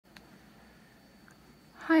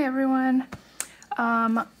Hi everyone.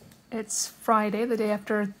 It's Friday, the day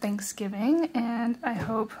after Thanksgiving, and I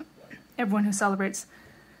hope everyone who celebrates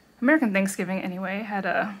American Thanksgiving anyway had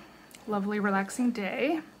a lovely, relaxing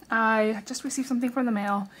day. I just received something from the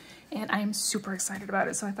mail and I am super excited about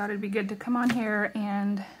it, so I thought it'd be good to come on here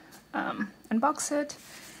and unbox it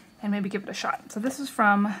and maybe give it a shot. So this is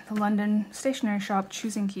from the London stationery shop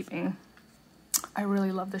Choosing Keeping. I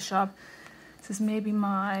really love this shop. This is maybe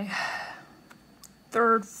my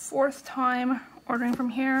third, fourth time ordering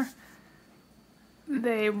from here.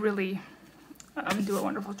 They really do a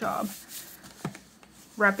wonderful job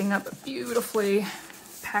wrapping up beautifully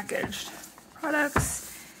packaged products,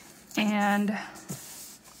 and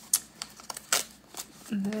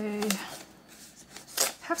they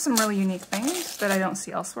have some really unique things that I don't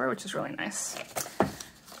see elsewhere, which is really nice.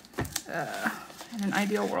 In an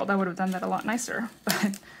ideal world, I would have done that a lot nicer,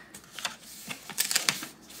 but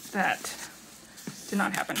that did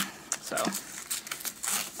not happen. So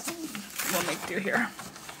we'll make do here.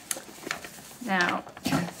 Now,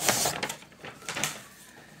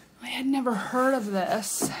 I had never heard of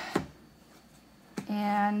this,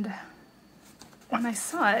 and when I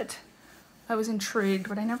saw it, I was intrigued,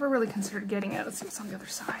 but I never really considered getting it. Let's see what's on the other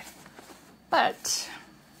side. But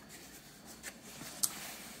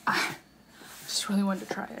I just really wanted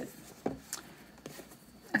to try it.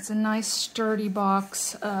 It's a nice sturdy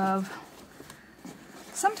box of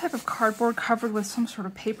some type of cardboard covered with some sort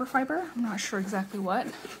of paper fiber. I'm not sure exactly what.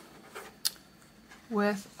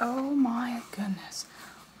 With, oh my goodness,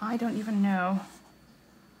 I don't even know.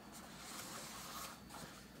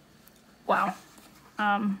 Wow.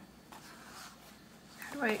 How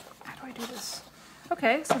do I do this?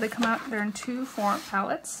 Okay, so they come out, they're in two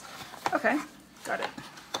pallets. Okay, got it.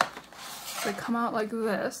 They come out like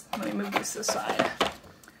this. Let me move this aside.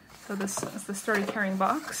 So this is the sturdy carrying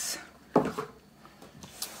box.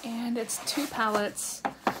 And it's 2 pallets,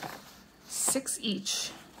 6 each.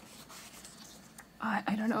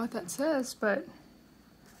 I don't know what that says, but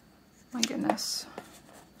my goodness.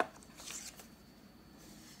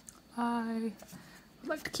 I would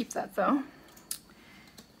like to keep that though.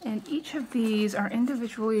 And each of these are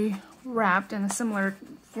individually wrapped in a similar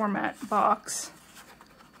format box.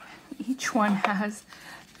 Each one has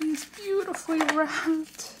these beautifully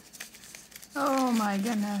wrapped. Oh my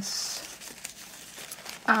goodness.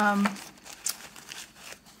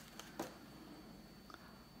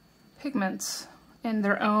 Pigments in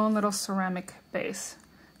their own little ceramic base.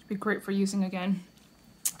 It'd be great for using again.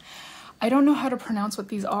 I don't know how to pronounce what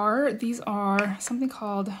these are. These are something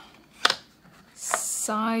called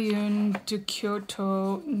Sayun de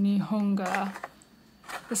Kyoto Nihonga.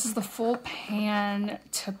 This is the full pan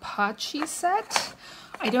Teppachi set.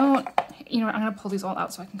 I don't, you know, I'm gonna pull these all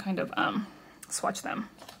out so I can kind of swatch them.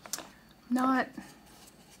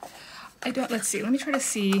 Let's see, let me try to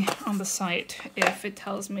see on the site if it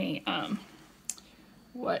tells me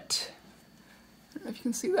what, I don't know if you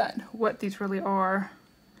can see that, what these really are.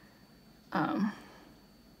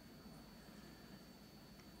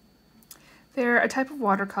 They're a type of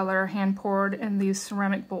watercolor hand poured in these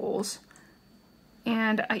ceramic bowls.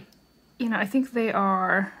 And I think they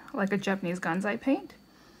are like a Japanese gansai paint.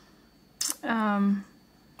 I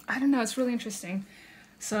don't know, it's really interesting.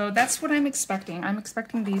 So that's what I'm expecting. I'm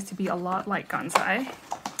expecting these to be a lot like gansai.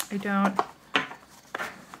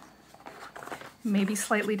 Maybe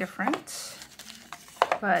slightly different,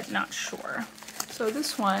 but not sure. So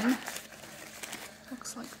this one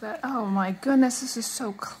looks like that. Oh my goodness, this is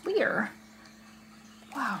so clear.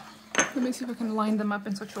 Wow. Let me see if I can line them up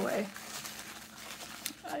in such a way.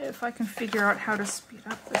 If I can figure out how to speed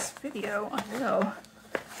up this video, I will.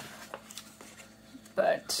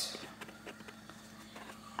 But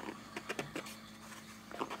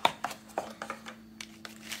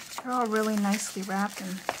they're all really nicely wrapped,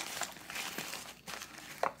 and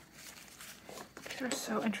they're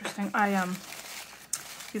so interesting.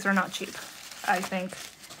 These are not cheap. I think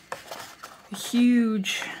a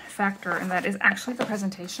huge factor in that is actually the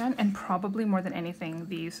presentation, and probably more than anything,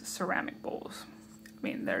 these ceramic bowls. I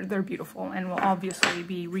mean, they're beautiful and will obviously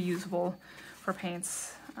be reusable for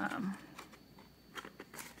paints.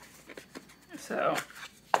 So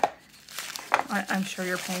I'm sure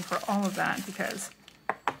you're paying for all of that because,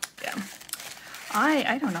 yeah.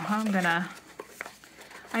 I don't know how I'm gonna,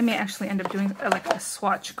 I may actually end up doing like a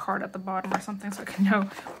swatch card at the bottom or something so I can know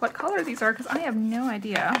what color these are, because I have no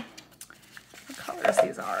idea what colors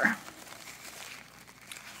these are.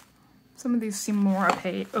 Some of these seem more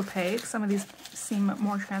opaque. Some of these seem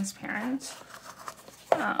more transparent.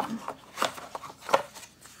 They're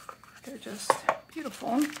just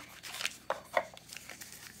beautiful.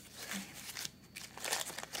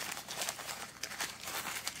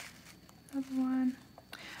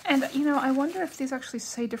 And, you know, I wonder if these actually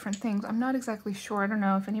say different things. I'm not exactly sure. I don't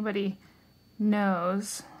know if anybody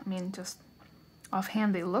knows. I mean, just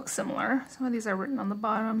offhand, they look similar. Some of these are written on the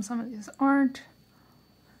bottom, some of these aren't.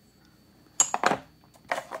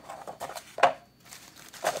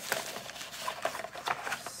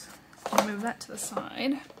 I'll move that to the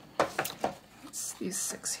side. It's these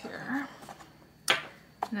 6 here.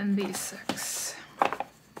 And then these 6.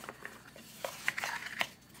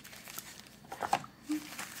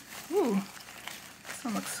 Ooh, this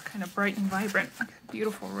one looks kind of bright and vibrant. Like a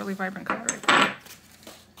beautiful, really vibrant color right there.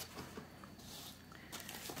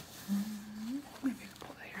 Maybe I can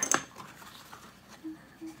pull that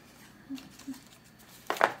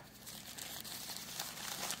here.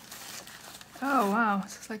 Oh wow,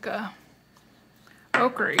 this is like a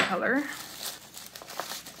ochre color.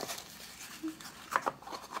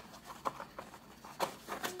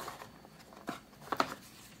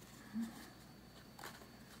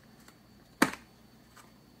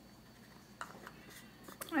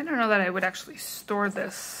 I don't know that I would actually store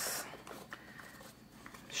this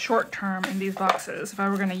short term in these boxes. If I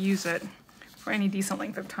were going to use it for any decent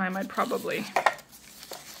length of time, I'd probably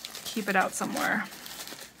keep it out somewhere.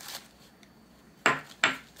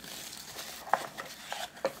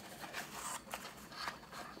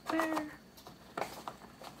 There.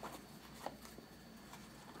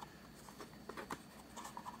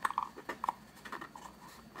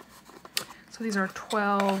 So these are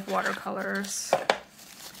 12 watercolors.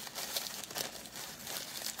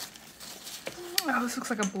 Oh, this looks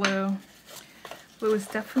like a blue. Blue is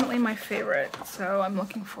definitely my favorite, so I'm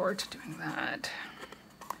looking forward to doing that.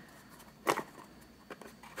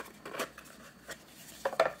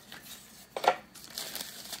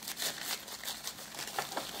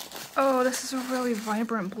 Oh, this is a really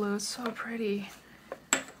vibrant blue. It's so pretty.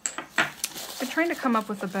 I've been trying to come up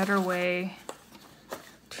with a better way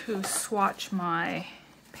to swatch my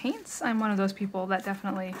paints. I'm one of those people that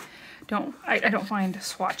definitely I don't find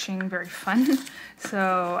swatching very fun,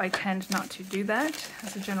 so I tend not to do that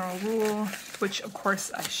as a general rule, which of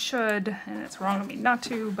course I should, and it's wrong of me not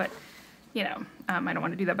to, but you know, I don't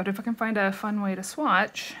want to do that. But if I can find a fun way to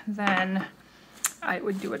swatch, then I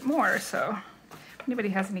would do it more. So if anybody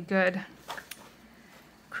has any good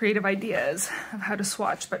creative ideas of how to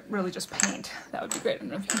swatch, but really just paint, that would be great. I don't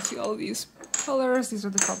know if you can see all of these colors. These are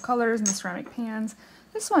the 12 colors in the ceramic pans.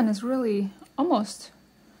 This one is really almost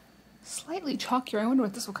slightly chalkier. I wonder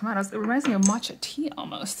what this will come out as. It reminds me of matcha tea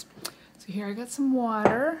almost. So here I got some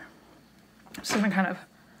water. I'm just gonna kind of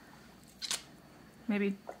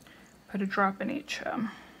maybe put a drop in each, a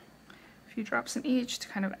few drops in each to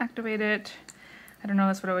kind of activate it. I don't know,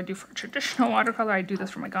 that's what I would do for traditional watercolor. I do this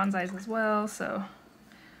for my Gonzais as well. So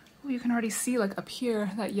you can already see like up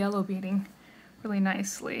here that yellow beading really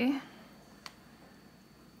nicely.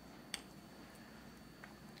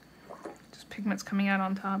 Just pigments coming out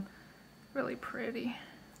on top. Really pretty.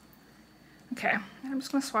 Okay, I'm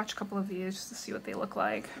just gonna swatch a couple of these just to see what they look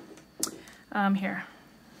like. Here,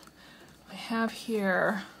 I have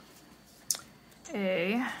here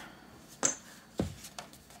a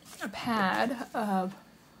pad of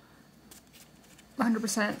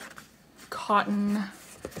 100% cotton,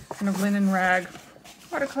 kind of linen rag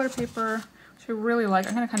watercolor paper, which I really like.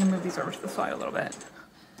 I'm gonna kind of move these over to the side a little bit.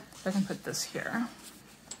 So I can put this here.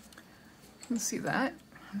 You can see that.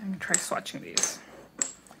 I'm gonna try swatching these,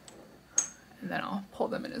 and then I'll pull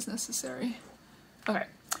them in as necessary. Okay,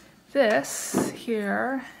 this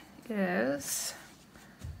here is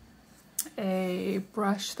a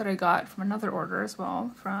brush that I got from another order as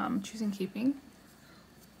well, from Choosing Keeping,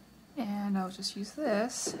 and I'll just use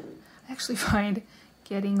this. I actually find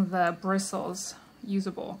getting the bristles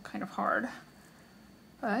usable kind of hard,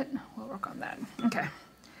 but we'll work on that. Okay,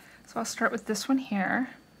 so I'll start with this one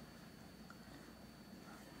here.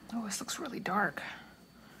 Oh, this looks really dark.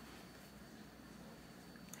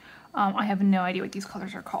 I have no idea what these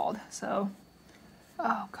colors are called, so...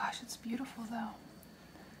 Oh gosh, it's beautiful though.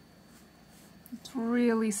 It's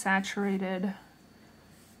really saturated,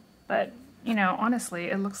 but, you know, honestly,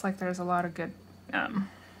 it looks like there's a lot of good...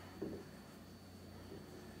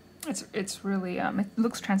 It's really... it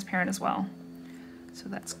looks transparent as well, so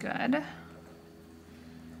that's good.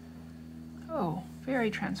 Oh,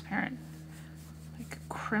 very transparent.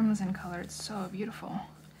 Crimson color. It's so beautiful.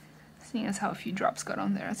 Seeing as how a few drops got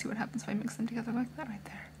on there. Let's see what happens if I mix them together like that right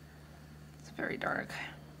there. It's very dark.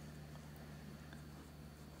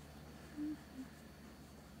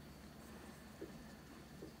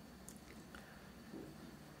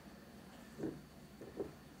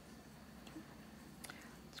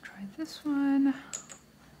 Let's try this one.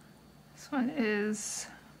 This one is,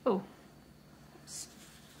 oh, oops.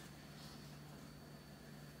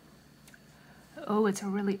 Oh, it's a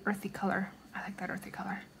really earthy color. I like that earthy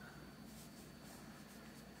color.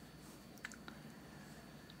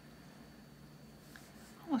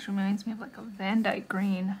 Almost reminds me of like a Van Dyke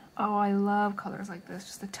green. Oh, I love colors like this.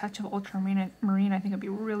 Just a touch of ultramarine I think would be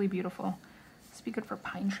really beautiful. This would be good for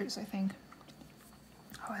pine trees, I think.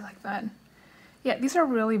 Oh, I like that. Yeah, these are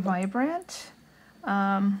really vibrant.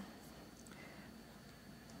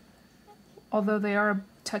 Although they are a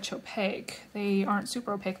touch opaque, they aren't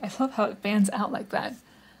super opaque. I love how it fans out like that,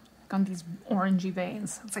 like on these orangey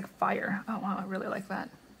veins. It's like fire. Oh wow, I really like that.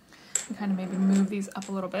 And kind of maybe move these up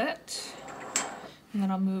a little bit. And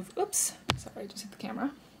then I'll move, oops, sorry, I just hit the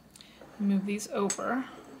camera. Move these over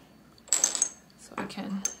so I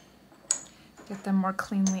can get them more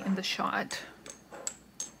cleanly in the shot.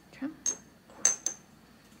 Okay.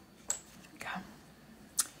 Okay.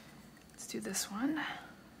 Let's do this one.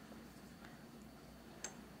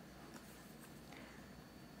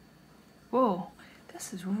 Whoa,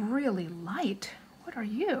 this is really light. What are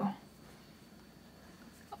you?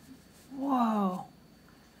 Whoa.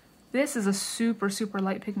 This is a super, super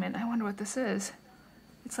light pigment. I wonder what this is.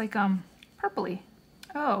 It's like purpley.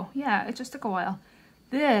 Oh, yeah, it just took a while.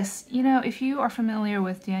 This, you know, if you are familiar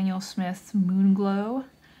with Daniel Smith's Moon Glow,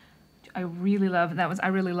 I really love that. I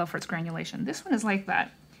really love for its granulation. This one is like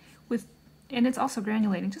that, and it's also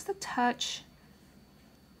granulating just a touch.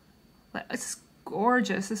 It's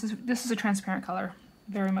gorgeous. This is a transparent color,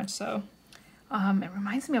 very much so. It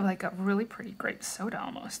reminds me of like a really pretty grape soda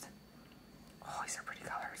almost. Oh, these are pretty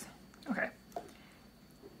colors. Okay.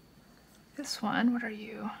 This one, what are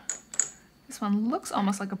you? This one looks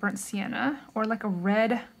almost like a burnt sienna or like a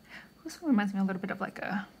red. This one reminds me a little bit of like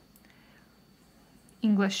a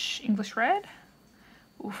English red.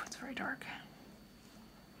 Oof, it's very dark.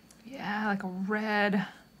 Yeah, like a red.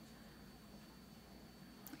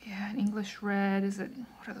 Yeah, an English red. Is it,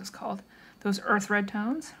 what are those called? Those earth red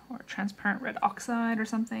tones or transparent red oxide or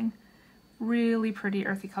something. Really pretty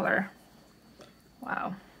earthy color.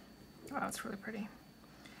 Wow. Wow, it's really pretty.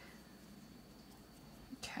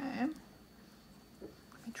 Okay.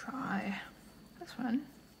 Let me try this one.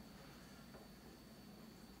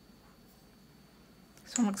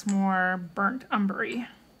 This one looks more burnt umbery.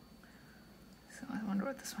 So I wonder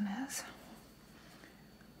what this one is.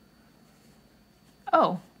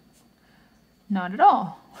 Oh, not at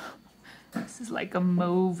all. This is like a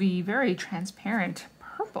mauvey, very transparent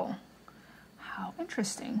purple. How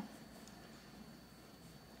interesting.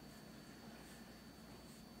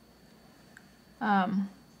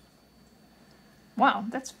 Wow,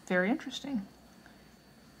 that's very interesting.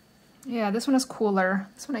 Yeah, this one is cooler.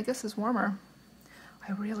 This one I guess is warmer.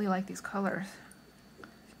 I really like these colors.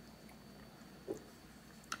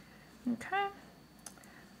 Okay,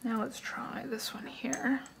 now let's try this one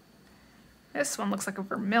here. This one looks like a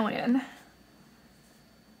vermilion.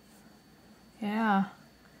 Yeah,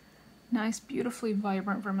 nice, beautifully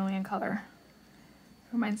vibrant vermilion color.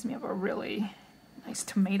 Reminds me of a really nice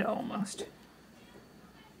tomato almost.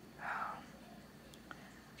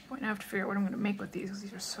 Boy, now I have to figure out what I'm going to make with these because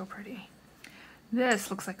these are so pretty.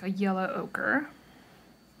 This looks like a yellow ochre.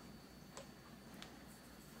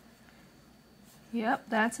 Yep,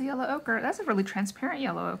 that's a yellow ochre. That's a really transparent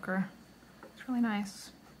yellow ochre. It's really nice.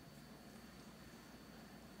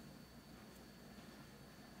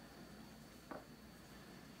 Look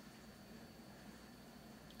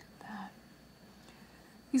at that.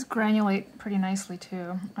 These granulate pretty nicely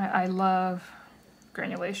too. I love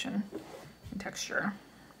granulation and texture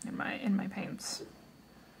in my paints.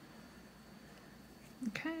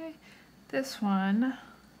 Okay, this one,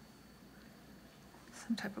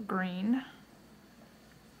 some type of green.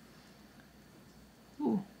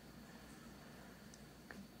 Ooh,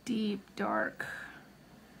 deep dark.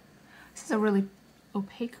 This is a really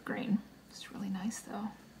opaque green. It's really nice though.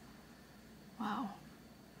 Wow.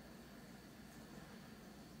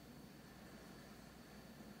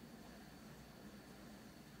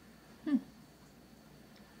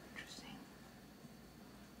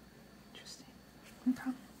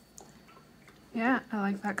 Okay. Yeah, I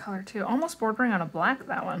like that color too. Almost bordering on a black,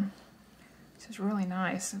 that one. This is really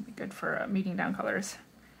nice. It'd be good for meeting down colors.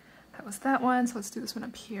 That was that one, so let's do this one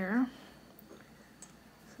up here.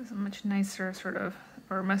 This is a much nicer sort of,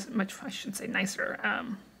 or much I should say nicer,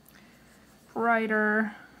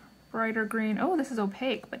 brighter green. Oh, this is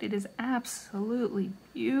opaque, but it is absolutely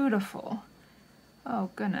beautiful.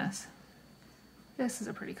 Oh goodness. This is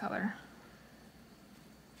a pretty color.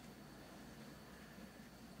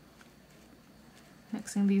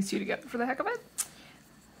 Mixing these two together for the heck of it.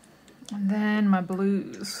 And then my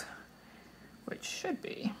blues, which should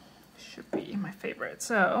be my favorite.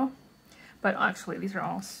 So, but actually these are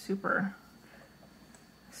all super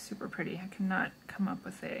super pretty. I cannot come up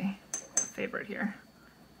with a favorite here.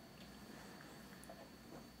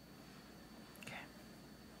 Okay.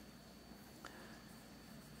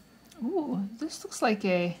 Ooh, this looks like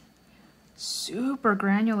a super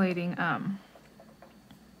granulating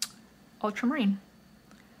ultramarine.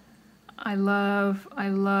 I love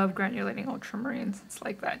granulating ultramarines. It's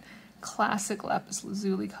like that classic lapis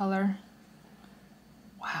lazuli color.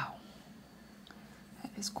 Wow,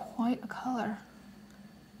 that is quite a color.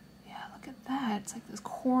 Yeah, look at that. It's like this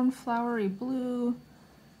cornflowery blue.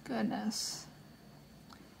 Goodness.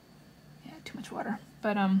 Yeah, too much water,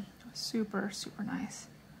 but super, super nice.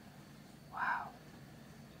 Wow.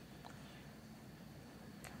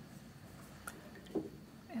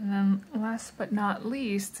 And then last but not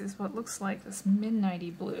least is what looks like this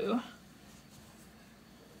midnighty blue.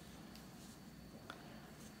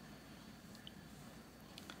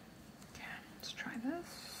 Okay, let's try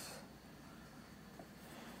this.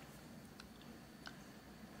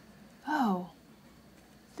 Oh,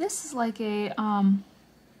 this is like a,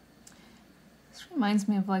 this reminds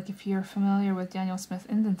me of, like, if you're familiar with Daniel Smith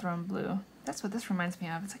Indanthrone blue. That's what this reminds me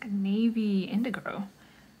of. It's like a navy indigo.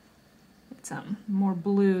 It's more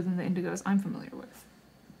blue than the indigos I'm familiar with.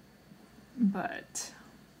 But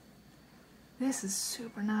this is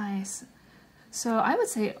super nice. So I would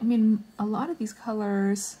say, I mean, a lot of these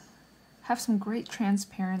colors have some great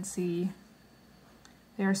transparency.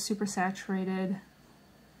 They are super saturated.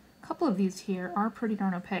 A couple of these here are pretty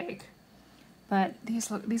darn opaque, but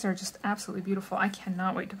these are just absolutely beautiful. I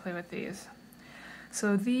cannot wait to play with these.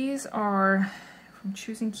 So these are from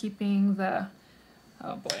Choosing Keeping, the,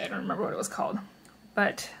 oh boy, I don't remember what it was called,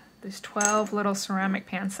 but this 12 little ceramic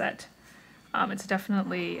pan set. It's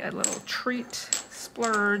definitely a little treat,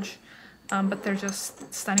 splurge, but they're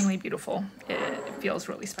just stunningly beautiful. It feels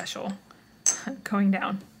really special going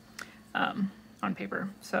down on paper.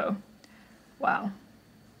 So, wow.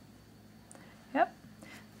 Yep,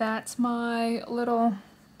 that's my little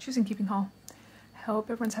Choosing Keeping haul. Hope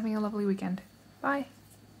everyone's having a lovely weekend. Bye.